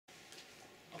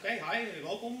Okay, hi,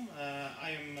 welcome. I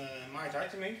am Maarten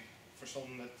Hartemink, for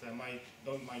some that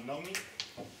don't might know me.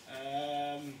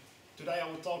 Today I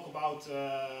will talk about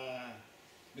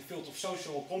the field of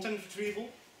social content retrieval.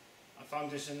 I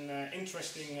found this an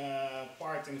interesting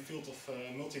part in the field of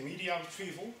multimedia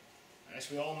retrieval.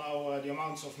 As we all know, the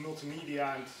amounts of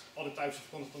multimedia and other types of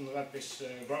content on the web is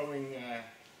growing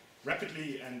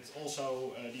rapidly, and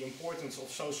also the importance of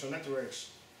social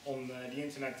networks on the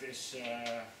internet is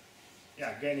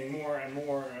gaining more and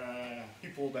more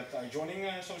people that are joining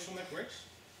social networks.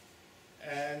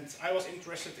 And I was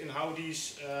interested in how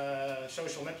these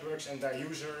social networks and their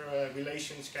user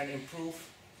relations can improve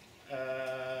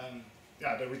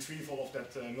the retrieval of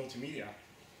that multimedia.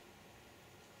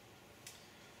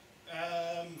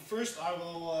 First I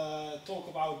will talk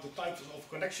about the types of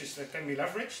connections that can be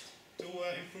leveraged to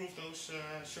improve those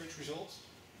search results.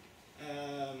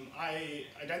 I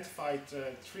identified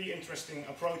three interesting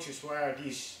approaches where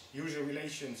these user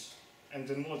relations and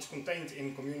the knowledge contained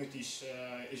in communities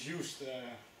is used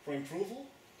for improvement.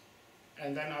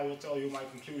 And then I will tell you my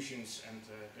conclusions, and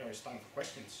there is time for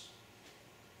questions.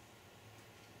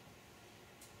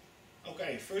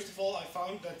 Okay, first of all, I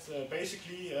found that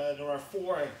basically there are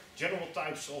four general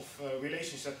types of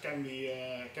relations that can be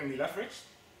leveraged.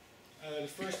 The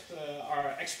first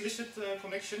are explicit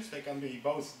connections. They can be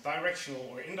both directional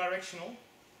or indirectional.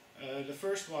 The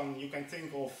first one you can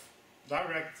think of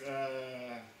direct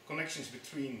connections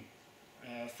between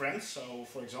friends. So,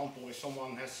 for example, if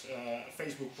someone has a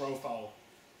Facebook profile,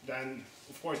 then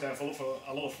of course they have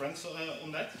a lot of friends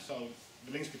on that. So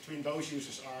the links between those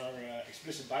users are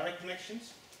explicit direct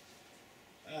connections.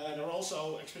 There are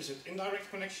also explicit indirect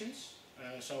connections.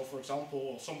 So, for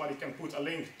example, somebody can put a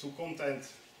link to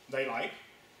content they like.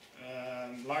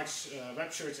 Large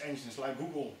web search engines like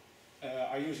Google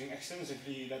are using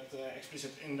extensively that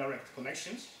explicit indirect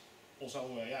connections. Also,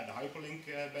 the hyperlink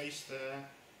based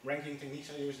ranking techniques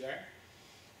are used there.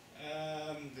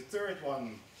 The third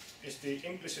one is the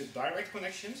implicit direct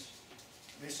connections.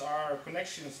 These are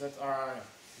connections that are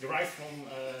derived from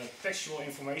textual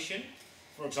information.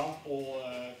 For example,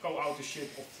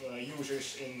 co-authorship of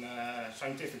users in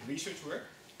scientific research work.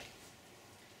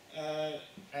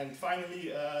 And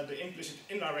finally, the implicit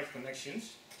indirect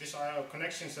connections. These are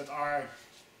connections that are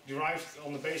derived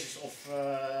on the basis of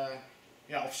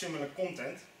similar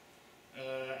content,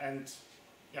 and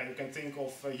you can think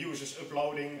of users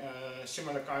uploading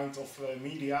similar kind of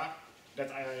media that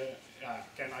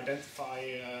can identify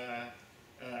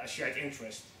a shared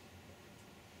interest.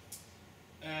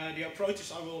 The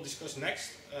approaches I will discuss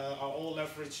next are all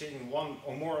leveraging one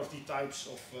or more of the types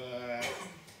of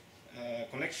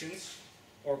connections,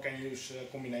 or can use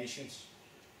combinations.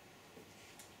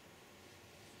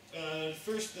 The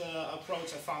first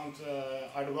approach I found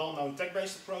are the well-known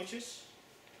tag-based approaches.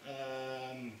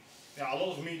 A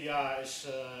lot of media is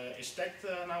tagged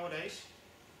nowadays.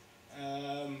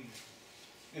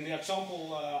 In the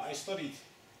example I studied,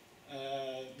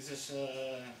 this is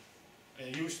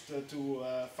used to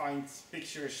find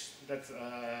pictures that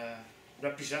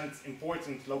represent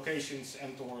important locations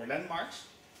and or landmarks.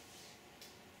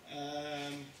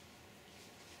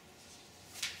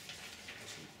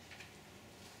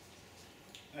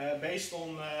 Based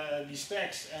on these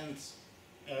tags and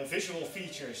visual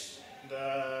features,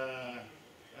 the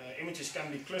images can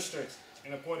be clustered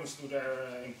in accordance to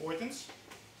their importance.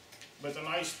 But the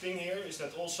nice thing here is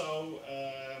that also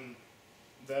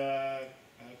the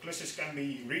clusters can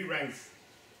be re-ranked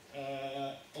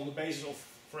on the basis of,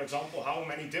 for example, how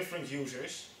many different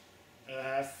users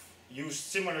have used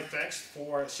similar text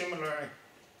for similar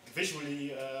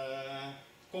visually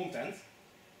content.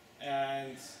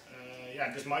 And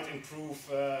this might improve,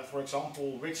 for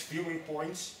example, which viewing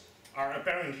points are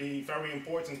apparently very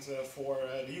important for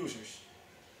the users.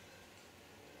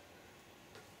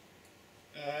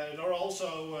 There are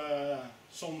also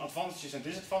some advantages and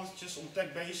disadvantages on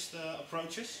tag-based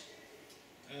approaches.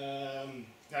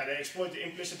 They exploit the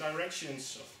implicit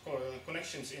directions of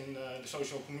connections in the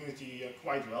social community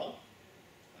quite well.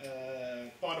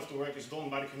 Part of the work is done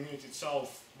by the community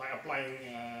itself by applying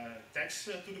tags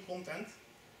to the content.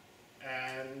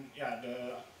 And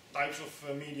the types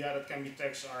of media that can be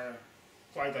tagged are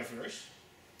quite diverse.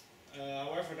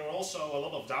 However, there are also a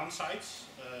lot of downsides.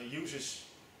 Users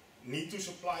need to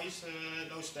supply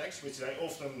those tags, which they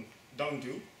often don't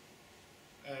do.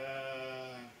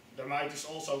 There might be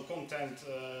also content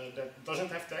that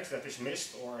doesn't have tags, that is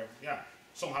missed, or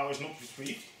somehow is not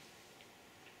retrieved.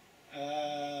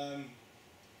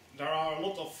 There are a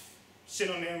lot of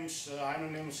synonyms,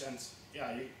 synonyms, and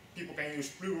people can use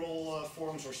plural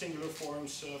forms or singular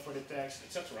forms for the text,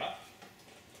 etc.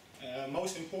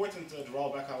 most important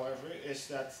drawback, however, is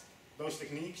that those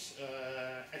techniques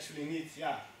actually need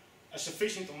a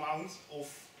sufficient amount of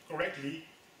correctly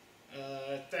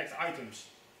tagged items.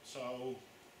 So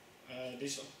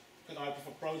this type of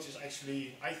approach is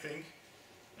actually, I think,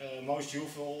 most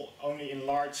useful only in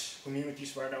large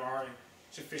communities where there are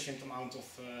sufficient amount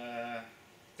of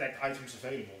tagged items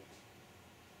available.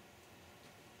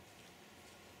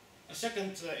 A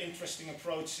second interesting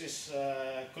approach is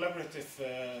collaborative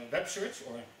web search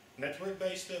or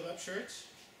network-based web search.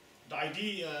 The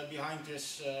idea behind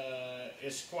this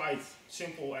is quite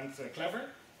simple and clever.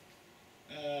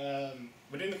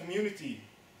 Within the community,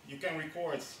 you can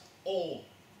record all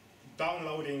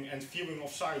downloading and viewing of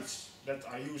sites that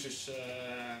are users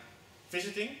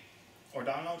visiting or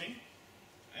downloading.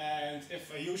 And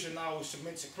if a user now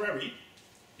submits a query,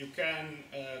 you can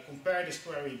compare this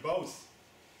query both.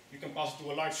 You can pass it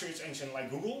to a large search engine like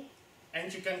Google,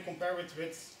 and you can compare it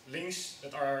with links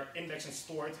that are indexed and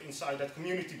stored inside that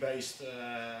community-based,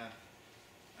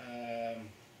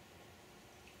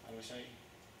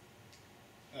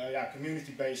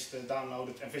 community-based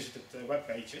downloaded and visited web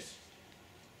pages.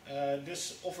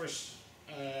 This offers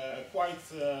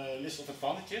quite a list of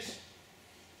advantages.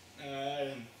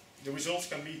 The results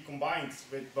can be combined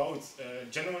with both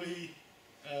generally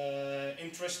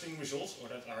interesting results, or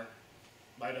that are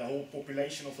by the whole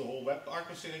population of the whole web are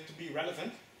considered to be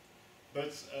relevant,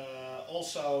 but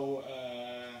also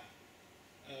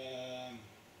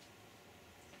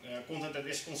content that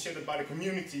is considered by the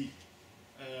community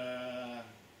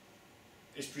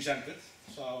is presented.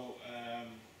 So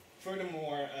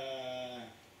furthermore,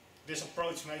 this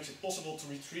approach makes it possible to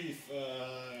retrieve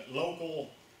local,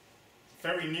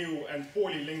 very new and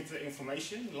poorly linked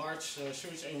information. Large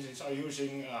search engines are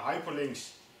using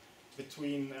hyperlinks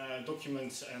between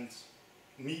documents and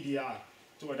media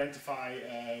to identify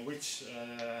which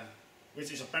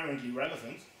is apparently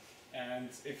relevant. And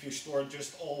if you store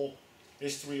just all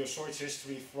history or source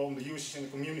history from the users in the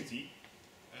community,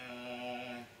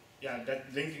 that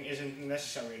linking isn't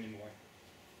necessary anymore.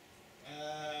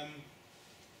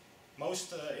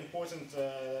 Most important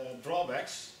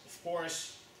drawbacks, of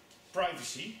course,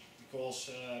 privacy, because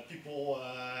people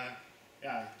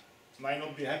might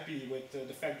not be happy with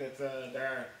the fact that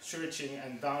their searching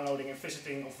and downloading and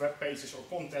visiting of web pages or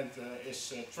content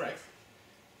is tracked.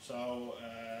 So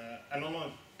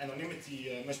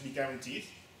anonymity must be guaranteed,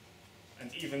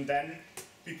 and even then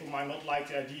people might not like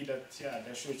the idea that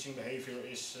their searching behavior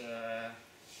is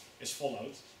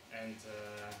followed. And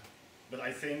but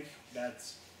I think that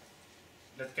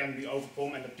can be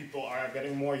overcome, and that people are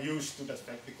getting more used to that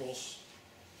fact, because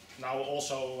now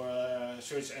also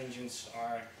search engines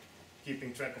are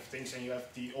keeping track of things, and you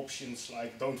have the options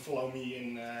like don't follow me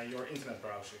in your internet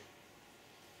browser.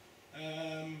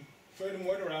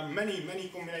 Furthermore, there are many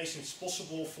combinations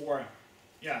possible for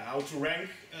how to rank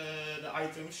the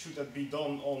items. Should that be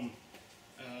done on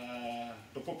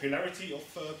the popularity of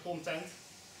content?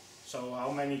 So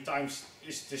how many times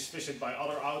is this visited by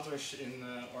other authors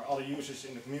or other users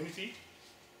in the community?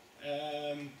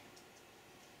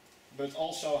 But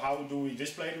also, how do we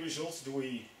display the results? Do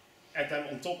we add them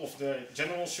on top of the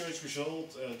general search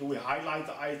result? Do we highlight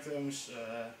the items,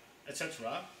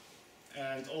 etc.?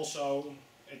 And also,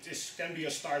 can be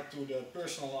a start to the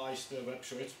personalized web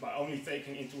search by only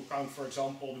taking into account, for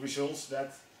example, the results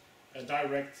that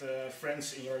direct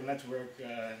friends in your network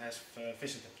has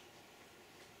visited.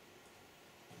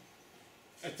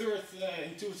 A third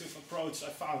intuitive approach I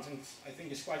found, and I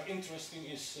think is quite interesting,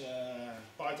 is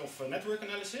part of network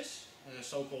analysis,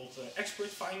 so-called expert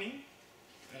finding.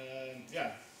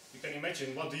 You can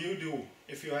imagine, what do you do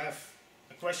if you have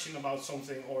a question about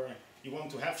something, or you want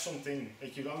to have something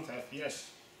that you don't have? Yes,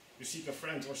 you seek a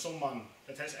friend or someone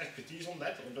that has expertise on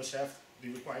that, or does have the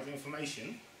required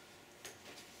information.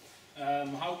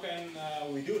 How can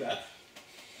we do that?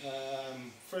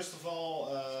 First of all,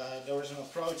 there is an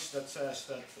approach that says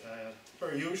that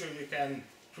per user you can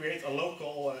create a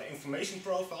local information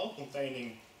profile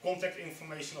containing contact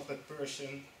information of that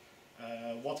person,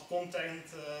 what content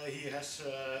he has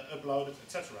uploaded,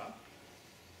 etc.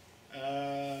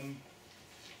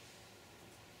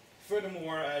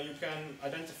 Furthermore, you can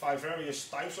identify various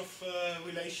types of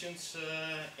relations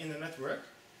in the network,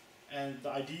 and the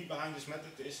idea behind this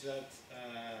method is that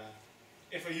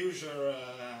if a user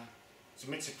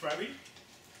submits a query,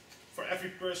 for every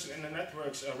person in the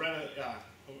network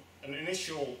an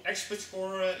initial expert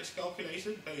score is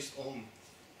calculated based on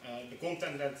the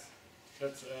content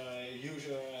that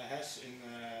user has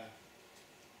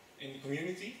in the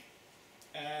community,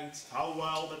 and how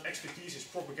well that expertise is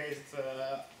propagated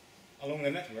along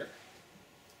the network.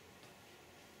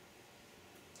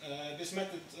 This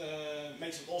method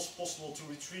makes it also possible to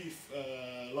retrieve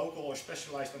local or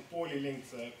specialized and poorly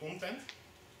linked content.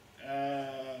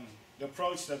 The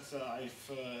approach that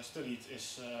I've studied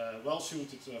is well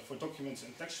suited for documents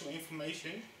and textual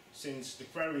information, since the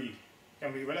query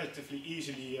can be relatively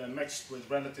easily matched with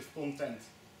relative content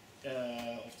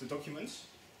of the documents.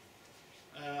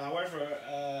 However,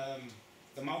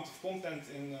 the amount of content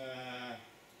in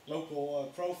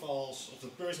local profiles of the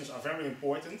persons are very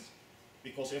important,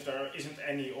 because if there isn't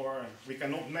any, or we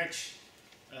cannot match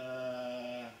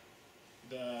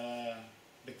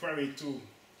the query to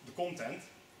the content,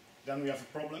 then we have a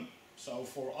problem. So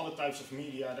for other types of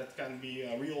media, that can be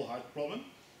a real hard problem.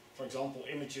 For example,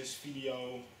 images,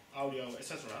 video, audio,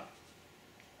 etc.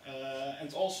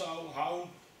 And also how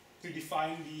to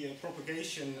define the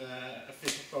propagation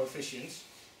coefficients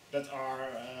that are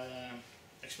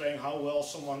explaining how well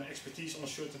someone's expertise on a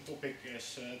certain topic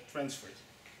is transferred.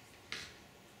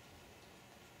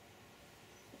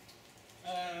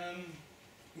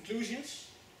 Conclusions.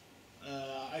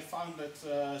 I found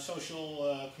that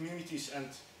social communities and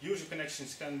user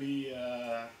connections can be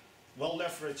well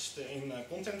leveraged in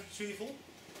content retrieval,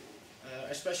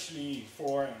 especially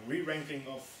for re-ranking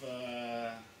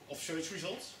of search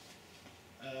results.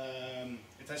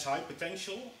 It has high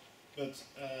potential, but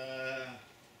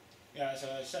yeah, as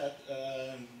I said,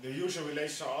 the user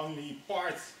relations are only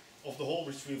part of the whole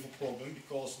retrieval problem,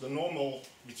 because the normal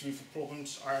retrieval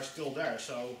problems are still there.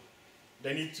 So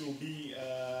they need to be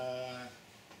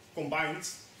combined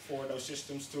for those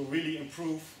systems to really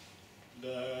improve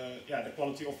the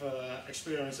quality of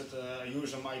experience that a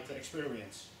user might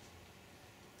experience.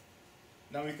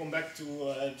 Now we come back to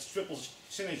this triple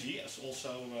synergy, as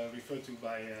also referred to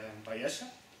by Jesse.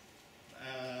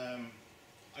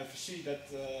 I foresee that,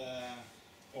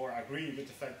 or agree with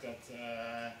the fact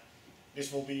that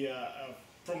this will be a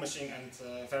promising and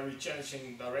very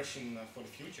challenging direction for the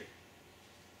future.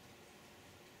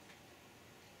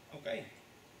 Okay,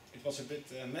 it was a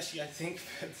bit messy, I think,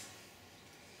 but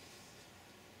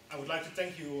I would like to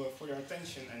thank you for your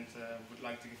attention, and would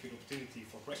like to give you the opportunity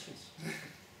for questions.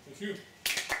 Thank you.